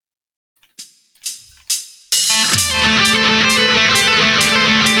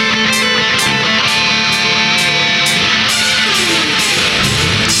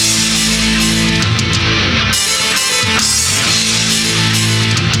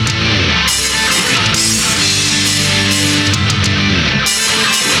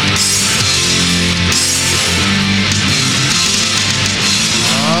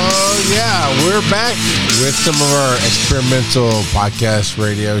back with some of our experimental podcast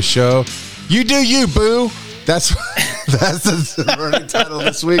radio show. You do you, boo. That's the running title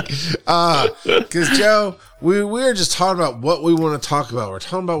this week. Because Joe, we were just talking about what we want to talk about. We're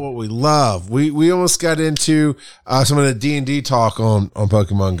talking about what we love. We almost got into some of the D&D talk on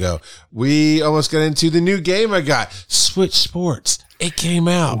Pokemon Go. We almost got into the new game I got, Switch Sports. It came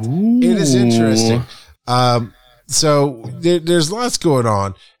out. Ooh. It is interesting. So there's lots going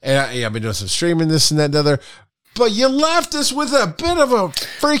on. And I've been doing some streaming, this and that and the other. But you left us with a bit of a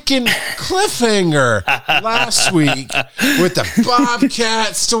freaking cliffhanger last week with the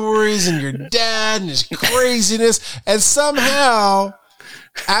Bobcat stories and your dad and his craziness. And somehow,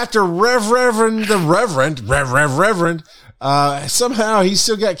 after Reverend, somehow he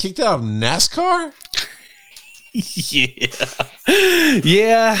still got kicked out of NASCAR?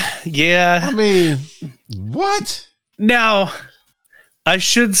 Yeah. I mean, what? Now, I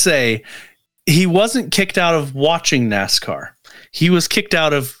should say, he wasn't kicked out of watching NASCAR. He was kicked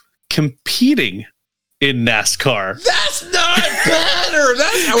out of competing in NASCAR. That's not better.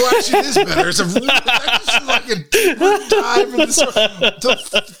 That's how actually is better. It's like a deeper dive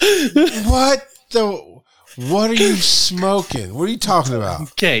into what are you smoking? What are you talking about?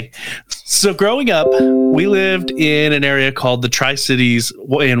 Okay. So growing up, we lived in an area called the Tri-Cities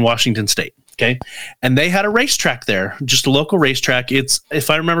in Washington State. Okay. And they had a racetrack there, just a local racetrack. It's, if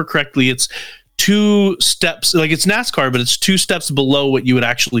I remember correctly, it's 2 steps, like it's NASCAR, but it's 2 steps below what you would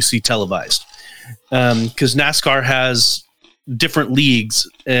actually see televised. Because NASCAR has different leagues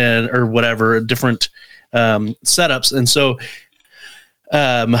or whatever, different setups. And so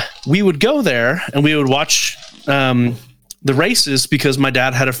we would go there and we would watch the races because my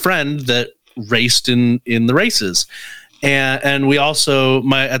dad had a friend that raced in the races. And we also,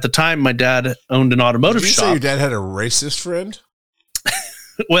 at the time, my dad owned an automotive shop. Did you say your dad had a racist friend?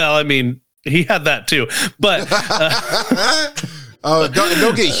 Well, I mean, he had that too. But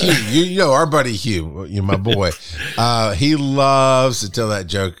don't get Hugh. You know our buddy Hugh, my boy. He loves to tell that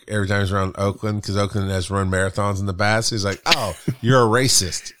joke every time he's around Oakland because Oakland has run marathons in the past. He's like, "Oh, you're a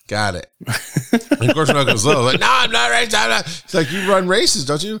racist." Got it. And of course, when Oakland's little, like, "No, I'm not racist." It's like, you run races,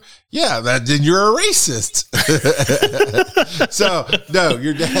 don't you? Yeah, then you're a racist. So no,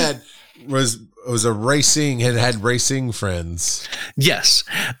 your dad was a racing, had racing friends. Yes.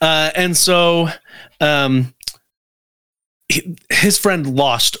 And so his friend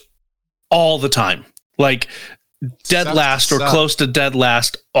lost all the time, like dead last or close to dead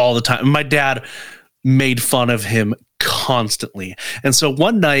last all the time. My dad made fun of him constantly. And so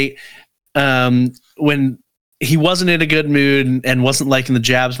one night when he wasn't in a good mood and wasn't liking the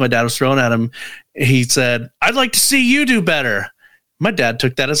jabs my dad was throwing at him, he said, "I'd like to see you do better." My dad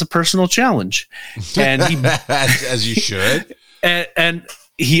took that as a personal challenge, and he, as you should. And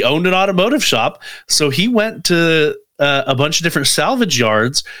he owned an automotive shop, so he went to a bunch of different salvage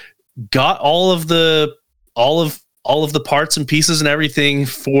yards, got all of the parts and pieces and everything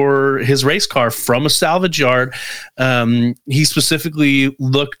for his race car from a salvage yard. He specifically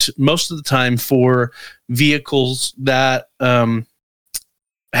looked most of the time for vehicles that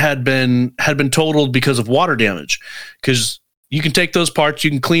had been totaled because of water damage, because you can take those parts, you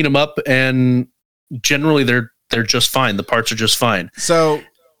can clean them up, and generally they're just fine. The parts are just fine. So,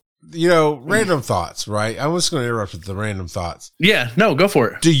 random thoughts, right? I was going to interrupt with the random thoughts. Yeah, no, go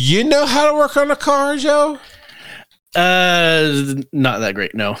for it. Do you know how to work on a car, Joe? Not that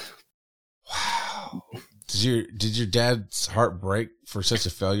great, no. Wow. Did your dad's heart break for such a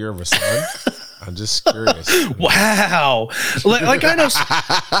failure of a son? I'm just curious. Wow. Like I know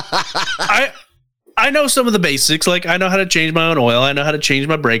I know some of the basics. Like I know how to change my own oil. I know how to change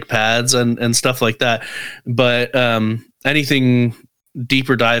my brake pads and stuff like that. But anything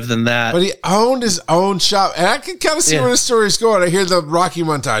deeper dive than that. But he owned his own shop. And I can kind of see where the story's going. I hear the Rocky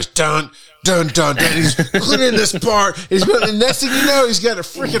montage. Dun, dun, dun, dun. He's cleaning this part. The next thing you know, he's got a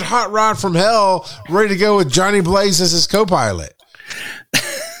freaking hot rod from hell ready to go with Johnny Blaze as his co-pilot.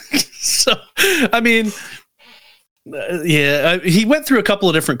 So, I mean... he went through a couple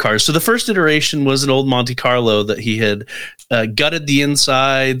of different cars. So the first iteration was an old Monte Carlo that he had gutted the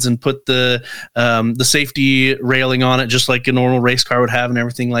insides and put the safety railing on it, just like a normal race car would have, and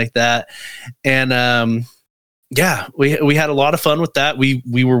everything like that. And we had a lot of fun with that. We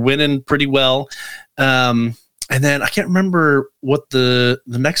were winning pretty well. And then I can't remember what the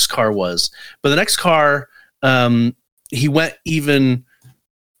next car was, but the next car he went even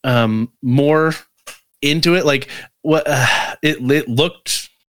more into it. Like what it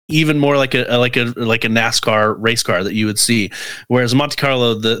looked even more like a NASCAR race car that you would see, whereas Monte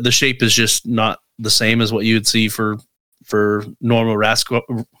Carlo, the shape is just not the same as what you would see for normal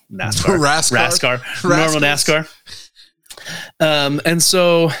normal NASCAR. And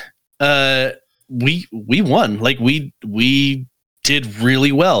so we won. Like we did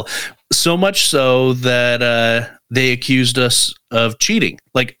really well. So much so that they accused us of cheating,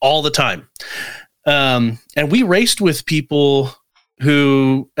 like all the time. And we raced with people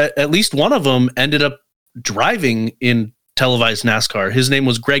who, at least one of them, ended up driving in televised NASCAR. His name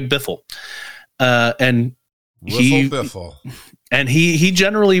was Greg Biffle. And Biffle. And he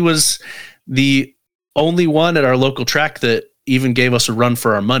generally was the only one at our local track that even gave us a run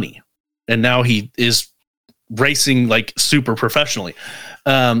for our money. And now he is racing like super professionally.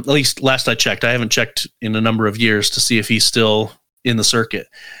 At least last I checked. I haven't checked in a number of years to see if he's still in the circuit.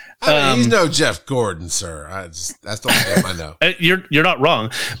 I mean, he's no Jeff Gordon, sir. That's the only name I know. You're not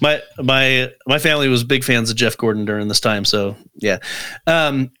wrong. My family was big fans of Jeff Gordon during this time. So yeah.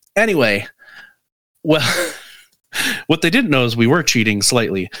 Anyway, well, what they didn't know is we were cheating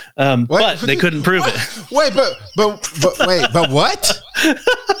slightly, but they couldn't prove it. Wait, but what?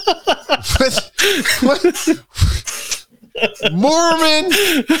 what? Mormon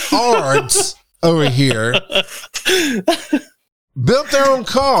Arts over here built their own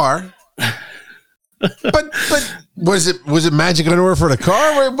car, but was it magic in order for the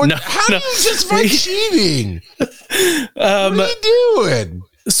car? How do you justify cheating? What are you doing?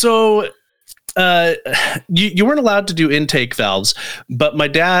 So. You weren't allowed to do intake valves, but my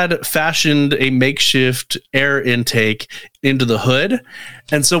dad fashioned a makeshift air intake into the hood.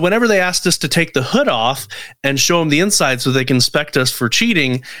 And so whenever they asked us to take the hood off and show them the inside so they can inspect us for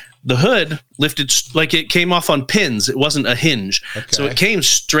cheating, the hood lifted, like it came off on pins. It wasn't a hinge. Okay. So it came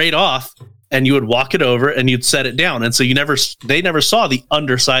straight off and you would walk it over and you'd set it down. And so they never saw the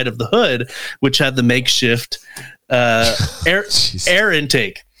underside of the hood, which had the makeshift air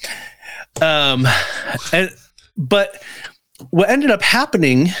intake. But what ended up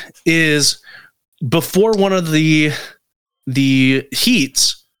happening is before one of the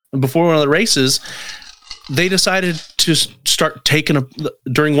heats, before one of the races, they decided to start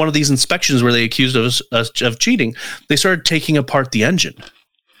during one of these inspections where they accused us of cheating. They started taking apart the engine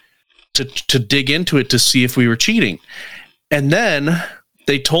to dig into it to see if we were cheating. And then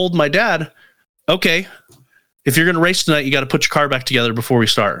they told my dad, okay, if you're going to race tonight, you got to put your car back together before we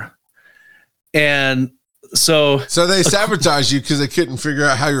start. And so they sabotaged you because they couldn't figure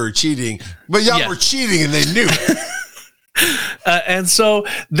out how you were cheating, but y'all were cheating and they knew it. And so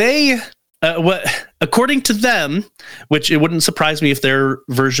they, according to them, which it wouldn't surprise me if their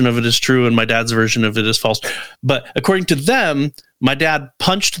version of it is true and my dad's version of it is false, but according to them, my dad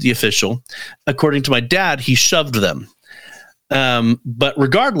punched the official. According to my dad, he shoved them. But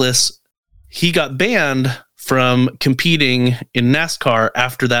regardless, he got banned from competing in NASCAR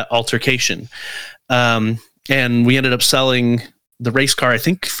after that altercation. And we ended up selling the race car, I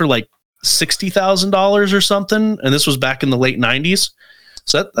think for like $60,000 or something. And this was back in the late 90s.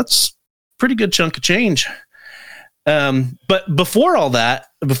 So that's pretty good chunk of change. But before all that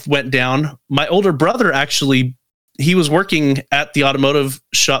went down, my older brother he was working at the automotive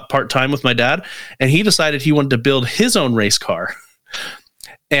shop part-time with my dad. And he decided he wanted to build his own race car.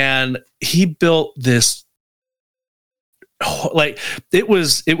 And he built this, like it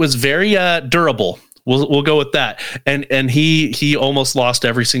was very durable. We'll go with that. And he almost lost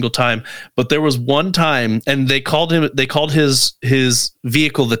every single time. But there was one time, and they called his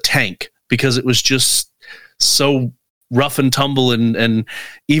vehicle the Tank because it was just so rough and tumble, and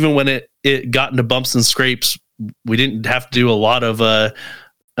even when it got into bumps and scrapes, we didn't have to do a lot of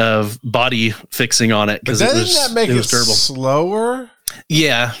body fixing on it because it was durable. Slower.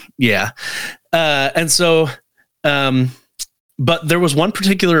 Yeah. And so, but there was one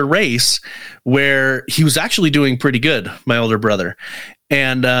particular race where he was actually doing pretty good, my older brother.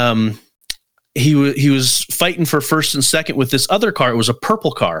 And he was fighting for first and second with this other car. It was a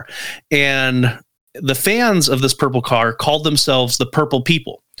purple car. And the fans of this purple car called themselves the Purple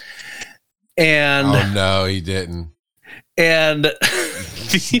People. And oh, no, he didn't. And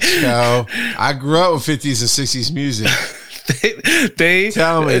no, I grew up with 50s and 60s music. They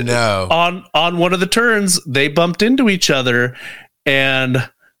tell me no. On one of the turns, they bumped into each other, and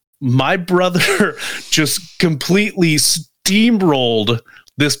my brother just completely steamrolled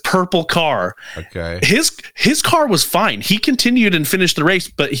this purple car. Okay, his car was fine. He continued and finished the race,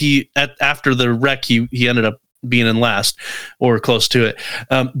 but after the wreck, he ended up being in last or close to it.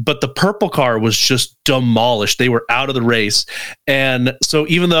 But the purple car was just demolished. They were out of the race, and so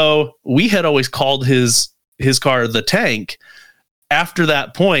even though we had always called his car the Tank, after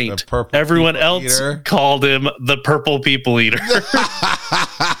that point everyone else called him the Purple People Eater.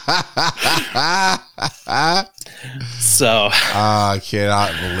 So I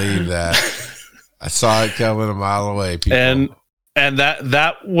cannot believe that. I saw it coming a mile away. People. And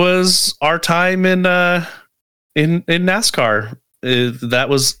that was our time in NASCAR. That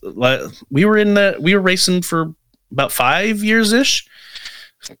was we were racing for about 5 years ish.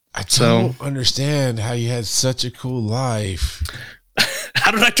 I don't understand how you had such a cool life.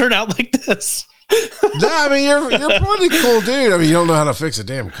 How did I turn out like this? No, I mean you're a pretty cool dude. I mean you don't know how to fix a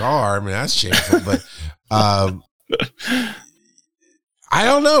damn car. I mean that's shameful, but I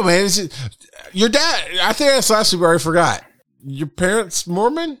don't know, man. Your dad? I think that's last week. I already forgot. Your parents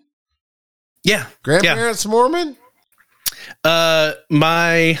Mormon? Yeah. Grandparents Mormon?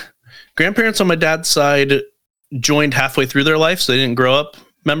 My grandparents on my dad's side joined halfway through their life, so they didn't grow up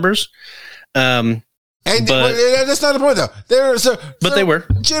members. And but that's not the point, though. They were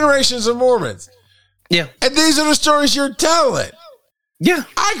generations of Mormons. Yeah, and these are the stories you're telling. Yeah,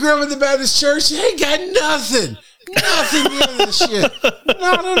 I grew up in the Baptist church. They ain't got nothing near this shit.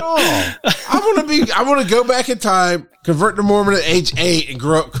 Not at all. I want to go back in time, convert to Mormon at age 8, and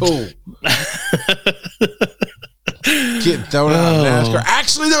grow up cool. Getting thrown out of NASCAR.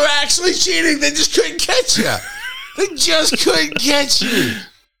 Actually, they were actually cheating. They just couldn't catch you. They just couldn't catch you.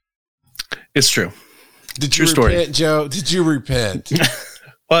 It's true. Did you repent, Joe? Did you repent?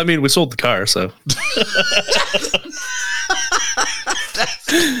 Well, I mean, we sold the car, so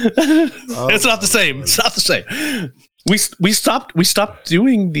it's not the same. It's not the same. We stopped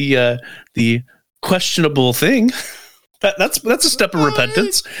doing the questionable thing. That's a step of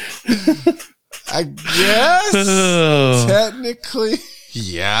repentance. I guess technically,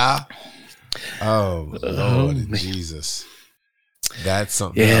 yeah. Oh Lord Jesus, that's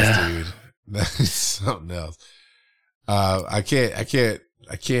something else, dude. That's something else. I can't.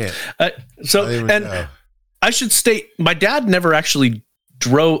 I should state, my dad never actually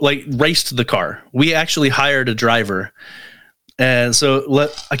raced the car. We actually hired a driver. And so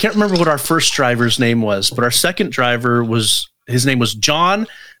I can't remember what our first driver's name was, but our second driver his name was John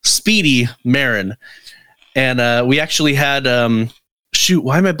Speedy Marin. And we actually had,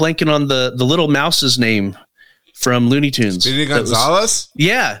 why am I blanking on the little mouse's name from Looney Tunes? Speedy Gonzalez?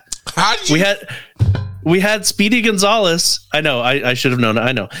 Yeah. How did you? We had Speedy Gonzalez. I know. I should have known.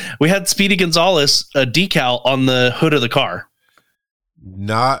 I know. We had Speedy Gonzalez a decal on the hood of the car.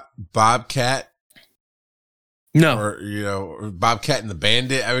 Not Bobcat. No. Or Bobcat and the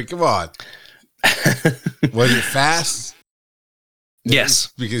Bandit. I mean, come on. Was it fast?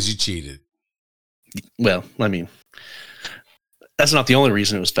 Yes. Because you cheated. Well, I mean, that's not the only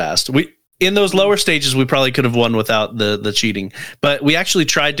reason it was fast. In those lower stages, we probably could have won without the cheating. But we actually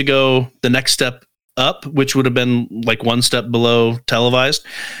tried to go the next step up, which would have been like one step below televised.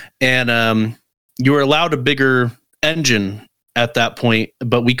 And you were allowed a bigger engine at that point,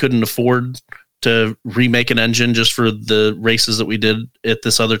 but we couldn't afford to remake an engine just for the races that we did at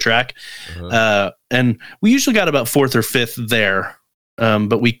this other track. Uh-huh. And we usually got about 4th or 5th there.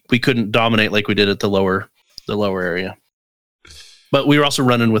 But we couldn't dominate like we did at the lower area. But we were also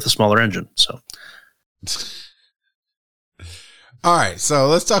running with a smaller engine. So, all right. So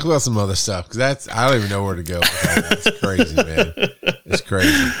let's talk about some other stuff, because I don't even know where to go with that. That's crazy, man. It's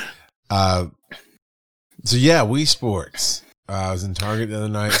crazy. So yeah, Wii Sports. I was in Target the other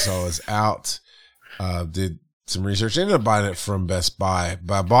night, so I was out. Did some research. Ended up buying it from Best Buy,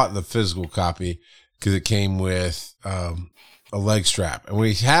 but I bought the physical copy because it came with a leg strap, and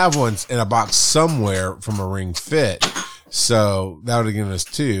we have ones in a box somewhere from a Ring Fit. So that would have given us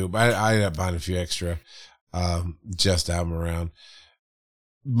 2, but I ended up buying a few extra, just to have them around.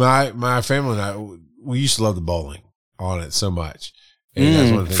 My family and I, we used to love the bowling on it so much. And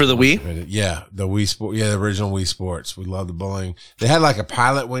that's one of the for the Wii? Yeah, the Wii Sport. Yeah, the original Wii Sports. We loved the bowling. They had like a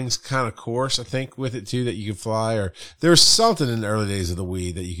Pilot Wings kind of course, I think, with it too, that you could fly. Or there was something in the early days of the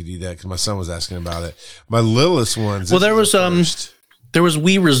Wii that you could do that, because my son was asking about it. My littlest ones. Well, there was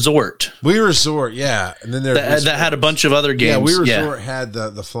Wii Resort. Wii Resort, yeah, and then that had a bunch of other games. Yeah, Wii Resort had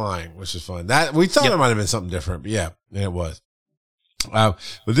the flying, which is fun. That we thought it might have been something different, but yeah, and it was. But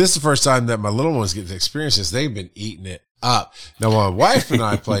this is the first time that my little ones get to experience this. They've been eating it up. Now, my wife and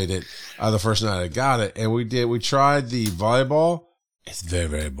I played it the first night I got it, and we tried the volleyball. It's very,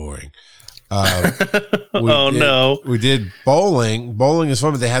 very boring. We did bowling. Bowling is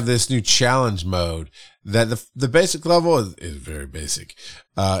fun, but they have this new challenge mode that the basic level is very basic.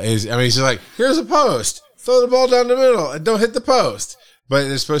 It's just like, here's a post, throw the ball down the middle and don't hit the post. But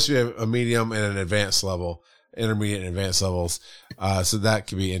there's supposed to be a medium and an advanced level, intermediate and advanced levels. So that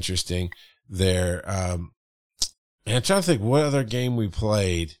could be interesting there. And I'm trying to think what other game we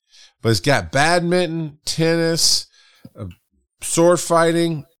played, but it's got badminton, tennis, sword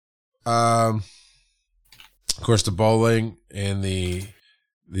fighting. of course, the bowling and the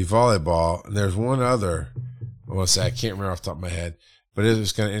volleyball. And there's one other, I want to say, I can't remember off the top of my head, but it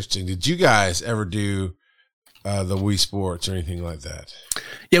was kind of interesting. Did you guys ever do the Wii Sports or anything like that?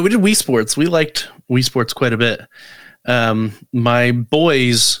 Yeah, we did Wii Sports. We liked Wii Sports quite a bit. My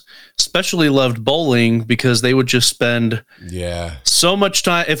boys especially loved bowling because they would just spend so much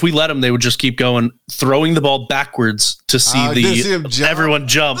time. If we let them, they would just keep going, throwing the ball backwards to see everyone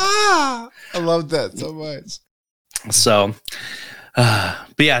jump. I love that so much. So, but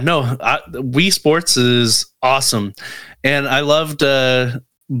yeah, no, Wii Sports is awesome. And I loved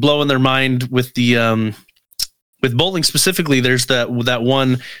blowing their mind with the with bowling specifically. There's that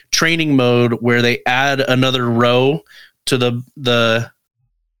one training mode where they add another row to the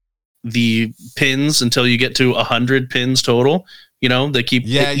pins until you get to 100 pins total. You know, they keep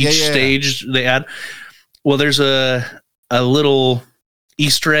each stage they add. Well, there's a little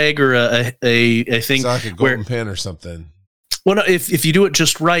Easter egg or a thing, it's like a golden pin or something. Well, no, if you do it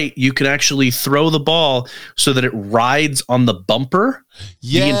just right, you can actually throw the ball so that it rides on the bumper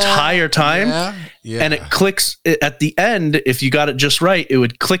the entire time. And it clicks at the end. If you got it just right, it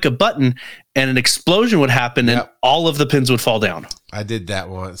would click a button and an explosion would happen and all of the pins would fall down. I did that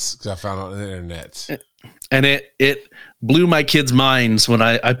once because I found it on the internet. And it blew my kids' minds when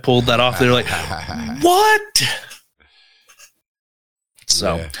I pulled that off. They're like, what?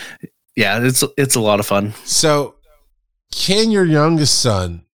 So, yeah, it's a lot of fun. So, can your youngest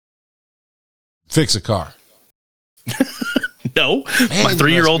son fix a car? No, my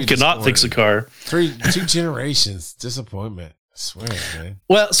 3-year-old cannot fix a car. 2 generations disappointment. I swear, man.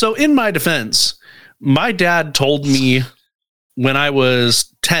 Well, so in my defense, my dad told me when I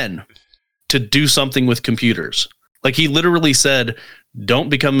was 10 to do something with computers. Like he literally said, "Don't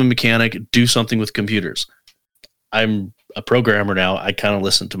become a mechanic, do something with computers." I'm a programmer now. I kind of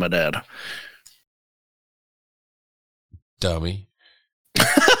listen to my dad. Dummy. No,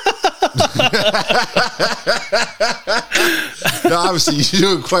 obviously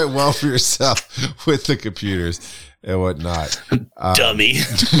you're doing quite well for yourself with the computers and whatnot. Dummy.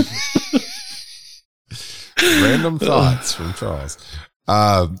 Random thoughts from Charles.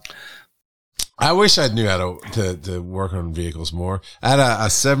 I wish I knew how to work on vehicles more. I had a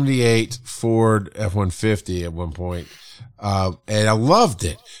 78 Ford F-150 at one point, and I loved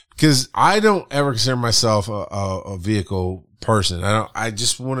it because I don't ever consider myself a vehicle person. I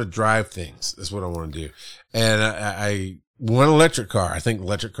just want to drive things. That's what I want to do. And I want an electric car. I think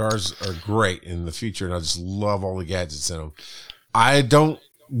electric cars are great in the future, and I just love all the gadgets in them. I don't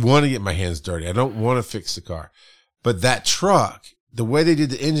want to get my hands dirty. I don't want to fix the car. But that truck, the way they did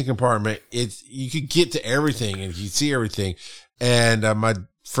the engine compartment, you could get to everything and you could see everything. And my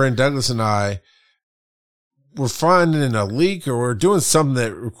friend Douglas and I were finding a leak, or we're doing something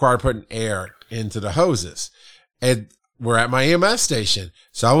that required putting air into the hoses. And we're at my EMS station.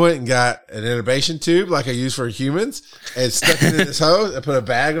 So I went and got an intubation tube like I use for humans and stuck it in this hose. I put a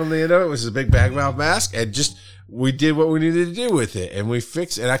bag on the end of it, which is a big bag valve mask, and we did what we needed to do with it. And we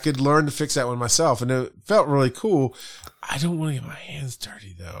fixed it. And I could learn to fix that one myself. And it felt really cool. I don't want to get my hands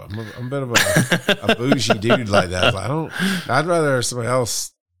dirty though. I'm a bit of a bougie dude like that. I'd rather somebody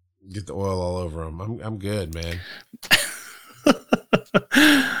else get the oil all over them. I'm good, man.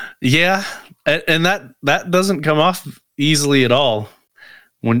 Yeah. And that doesn't come off easily at all.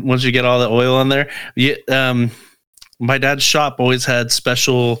 Once you get all the oil on there. Yeah. My dad's shop always had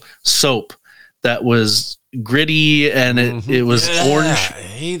special soap that was gritty and it was orange.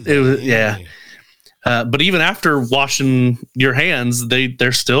 But even after washing your hands,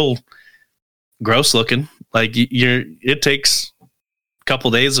 they're still gross looking. Like it takes a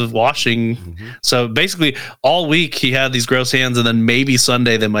couple days of washing. Mm-hmm. So basically all week he had these gross hands, and then maybe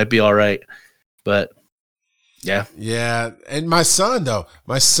Sunday they might be all right. But yeah. Yeah. And my son, on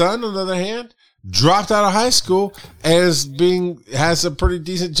the other hand, dropped out of high school and has a pretty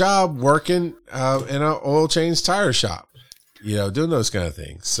decent job working in an oil change tire shop, doing those kind of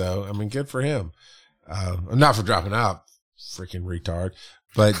things. So, I mean, good for him. Not for dropping out, freaking retard,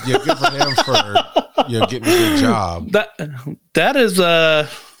 but good for him for getting a good job. That is you're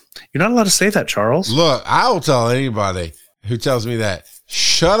not allowed to say that, Charles. Look, I will tell anybody who tells me that,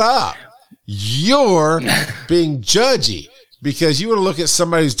 shut up. You're being judgy because you want to look at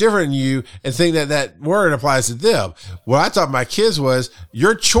somebody who's different than you and think that word applies to them. What I taught my kids was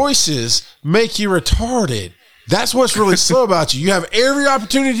your choices make you retarded. That's what's really slow about you. You have every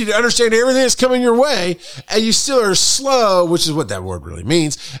opportunity to understand everything that's coming your way, and you still are slow, which is what that word really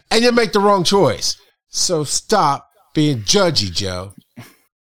means, and you make the wrong choice. So stop being judgy, Joe.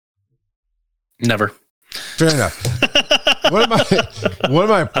 Never. Fair enough. One of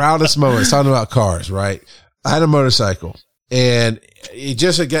my proudest moments, talking about cars, right? I had a motorcycle, and it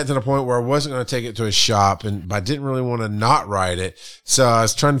just had gotten to the point where I wasn't going to take it to a shop, but I didn't really want to not ride it. So I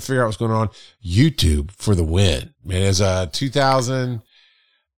was trying to figure out what's going on. YouTube for the win. Man, it's a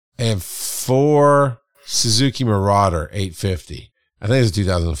 2004 Suzuki Marauder 850. I think it was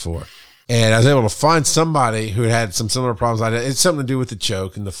 2004. And I was able to find somebody who had some similar problems. It's something to do with the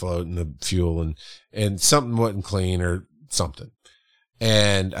choke and the float and the fuel and something wasn't clean or something.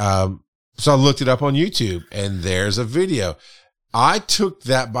 And, so I looked it up on YouTube, and there's a video. I took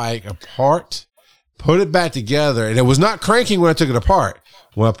that bike apart, put it back together, and it was not cranking when I took it apart.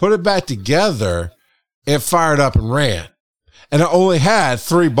 When I put it back together, it fired up and ran. And I only had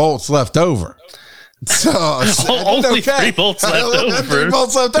 3 bolts left over. So only 3 bolts left over. 3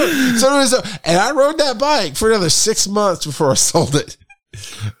 bolts left over. And I rode that bike for another 6 months before I sold it.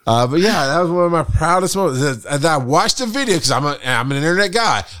 But yeah, that was one of my proudest moments. And I watched the video because I'm an internet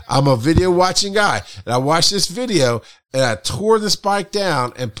guy. I'm a video watching guy. And I watched this video and I tore this bike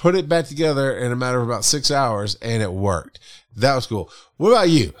down and put it back together in a matter of about 6 hours, and it worked. That was cool. What about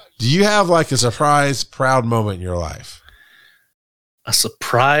you? Do you have like a surprise, proud moment in your life? A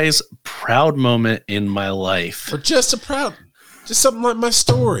surprise, proud moment in my life. Or just something like my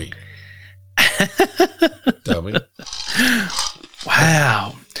story. Dummy.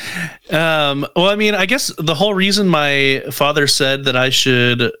 Wow. Well, I mean, I guess the whole reason my father said that I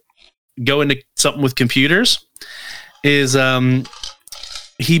should go into something with computers is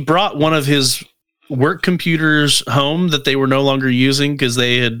he brought one of his work computers home that they were no longer using because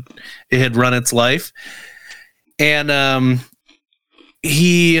it had run its life. And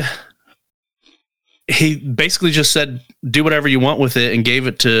he basically just said, do whatever you want with it, and gave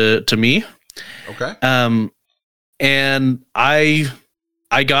it to me. Okay. And I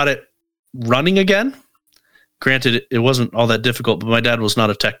got it running again. Granted, it wasn't all that difficult, but my dad was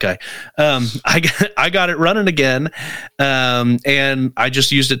not a tech guy. I got it running again, and I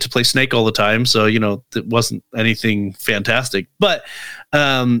just used it to play Snake all the time. So, it wasn't anything fantastic. But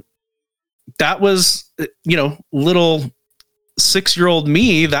that was, little 6-year-old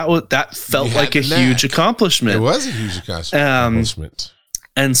me. That felt like a huge accomplishment. It was a huge accomplishment.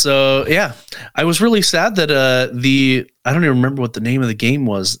 And so, yeah, I was really sad that I don't even remember what the name of the game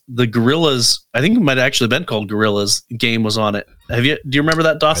was. The Gorillas, I think it might have actually been called Gorillas game, was on it. Do you remember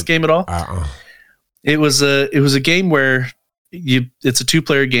that DOS game at all? It was a game where it's a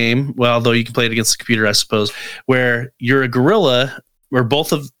 2-player game. Well, although you can play it against the computer, I suppose, where you're a gorilla, where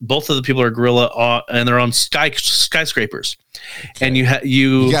both of the people are gorilla, and they're on skyscrapers. Okay. And you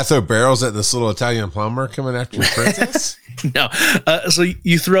got to throw barrels at this little Italian plumber coming after your princess. No. So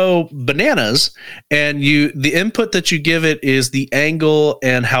you throw bananas, and the input that you give it is the angle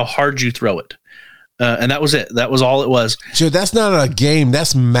and how hard you throw it. And that was it. That was all it was. So that's not a game.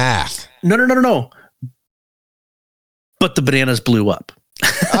 That's math. No. But the bananas blew up.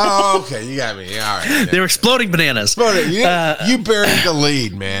 Oh, okay. You got me. All right. Yeah. They were exploding bananas. You buried the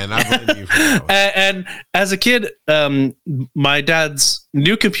lead, man. I blame you for that one. And as a kid, my dad's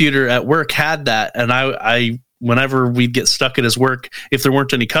new computer at work had that. And I whenever we'd get stuck at his work, if there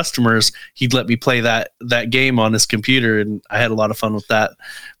weren't any customers, he'd let me play that game on his computer. And I had a lot of fun with that.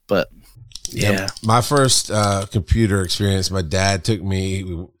 But yeah. My first computer experience, my dad took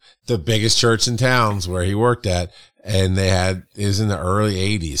me the biggest church in towns where he worked at. And it was in the early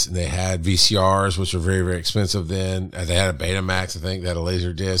 80s, and they had VCRs, which were very, very expensive then. They had a Betamax, I think. They had a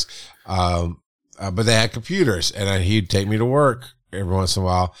laser disc. But they had computers, and he'd take me to work every once in a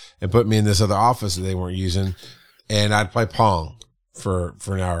while and put me in this other office that they weren't using. And I'd play Pong for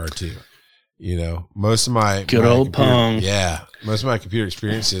an hour or two. Most of my old Pong. Yeah. Most of my computer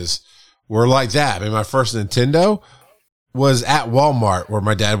experiences were like that. I mean, my first Nintendo was at Walmart, where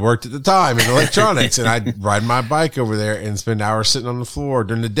my dad worked at the time in electronics, and I'd ride my bike over there and spend hours sitting on the floor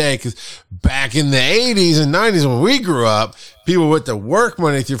during the day. Because back in the 80s and 90s, when we grew up, people went to work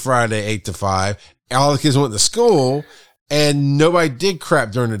Monday through Friday, 8 to 5. All the kids went to school, and nobody did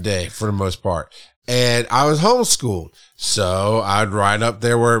crap during the day for the most part. And I was homeschooled, so I'd ride up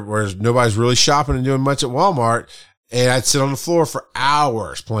there where nobody's really shopping and doing much at Walmart, and I'd sit on the floor for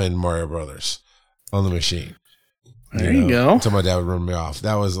hours playing Mario Brothers on the machine. There you go. Until my dad would run me off.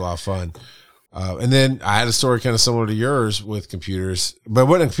 That was a lot of fun. And then I had a story kind of similar to yours with computers, but it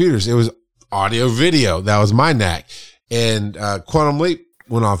wasn't computers. It was audio video. That was my knack. And Quantum Leap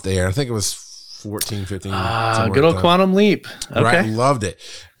went off the air. I think it was 14, 15. Good old Quantum Leap. Okay. Right. Loved it.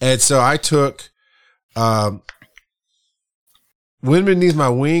 And so I took Wind Beneath My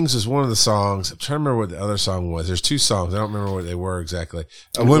Wings is one of the songs. I'm trying to remember what the other song was. There's two songs. I don't remember what they were exactly.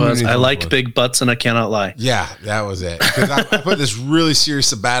 I like big butts and I cannot lie. Yeah, that was it. Because I put this really serious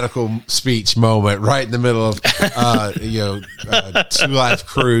sabbatical speech moment right in the middle of, Two Live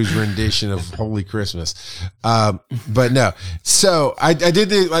Crew's rendition of Holy Christmas. But no. So I did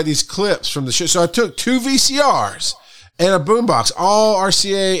these clips from the show. So I took 2 VCRs and a boombox, all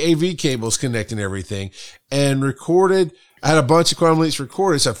RCA AV cables connecting everything, and recorded. I had a bunch of Quantum Leaps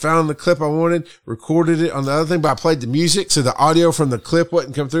recorded, so I found the clip I wanted, recorded it on the other thing, but I played the music, so the audio from the clip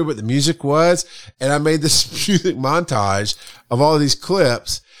wouldn't come through, but the music was, and I made this music montage of all of these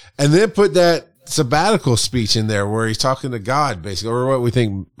clips, and then put that sabbatical speech in there where he's talking to God, basically, or what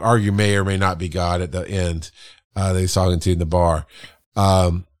we argue may or may not be God at the end, that he's talking to in the bar.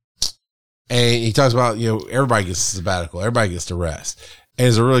 And he talks about, everybody gets a sabbatical, everybody gets to rest. And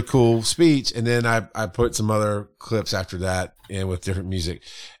it's a really cool speech. And then I put some other clips after that in with different music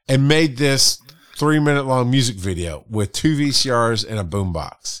and made this 3-minute long music video with 2 VCRs and a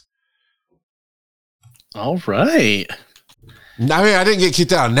boombox. All right. I mean, I didn't get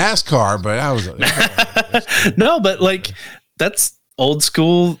kicked out of NASCAR, but I was. No, but that's old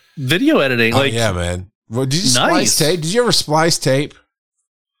school video editing. Oh, yeah, man. Well, did you splice tape? Did you ever splice tape?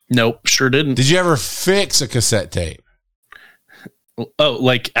 Nope, sure didn't. Did you ever fix a cassette tape?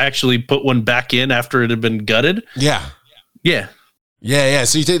 Oh, actually put one back in after it had been gutted? Yeah. Yeah. Yeah.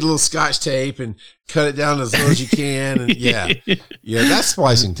 So you take the little Scotch tape and cut it down as low as you can. And yeah, that's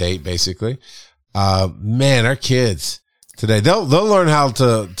splicing tape basically. Man, our kids today, they'll learn how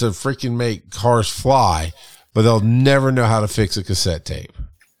to freaking make cars fly, but they'll never know how to fix a cassette tape.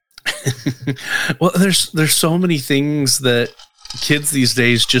 Well, there's so many things that kids these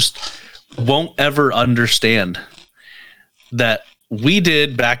days just won't ever understand that we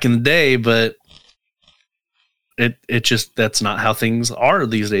did back in the day, but it just, that's not how things are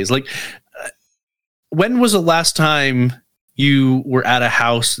these days. When was the last time you were at a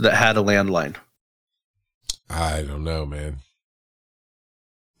house that had a landline? I don't know, man.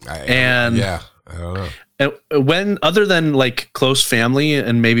 I don't know. When, other than close family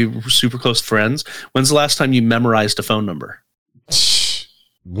and maybe super close friends, when's the last time you memorized a phone number?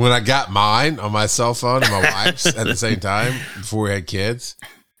 When I got mine on my cell phone and my wife's at the same time before we had kids.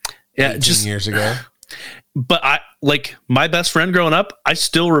 Yeah, just years ago. But my best friend growing up, I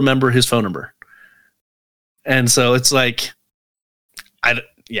still remember his phone number. And so it's I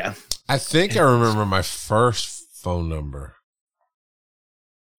think I remember my first phone number.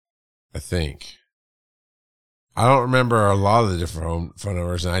 I think. I don't remember a lot of the different phone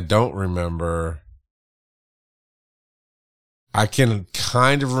numbers, and I don't remember. I can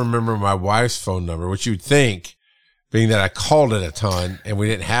kind of remember my wife's phone number, which you'd think, being that I called it a ton, and we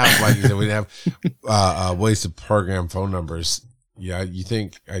didn't have, like you said, we didn't have ways to program phone numbers. Yeah, you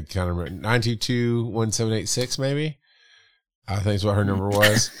think I'd kind of remember 922-1786, maybe? I think is what her number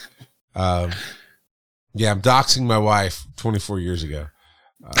was. Yeah, I'm doxing my wife 24 years ago.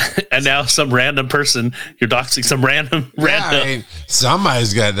 And now some random person, you're doxing some random. I mean,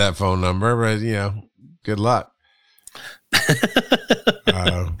 somebody's got that phone number, but good luck.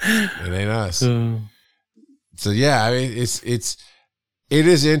 It ain't us. So yeah, I mean, it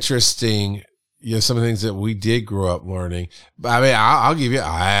is interesting. Some of the things that we did grow up learning. But I mean, I'll give you.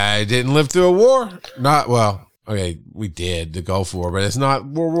 I didn't live through a war. Okay, we did the Gulf War, but it's not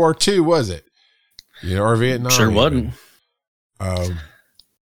World War II, was it? Or Vietnam? Sure wasn't.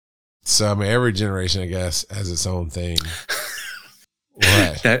 So I mean, every generation, I guess, has its own thing.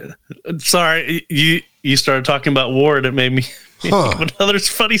 What? Sorry, you started talking about war, and it made me think of another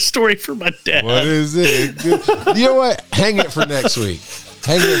funny story for my dad. What is it? You know what? Hang it for next week.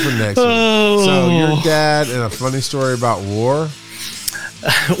 Hang it for next week. So your dad and a funny story about war?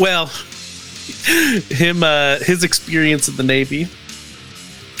 Well, his experience in the Navy.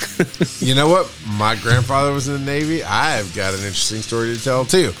 You know what? My grandfather was in the Navy. I've got an interesting story to tell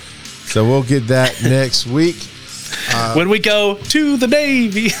too. So we'll get that next week. When we go to the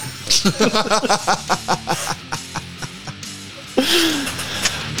Navy.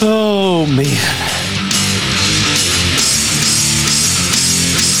 Oh, man.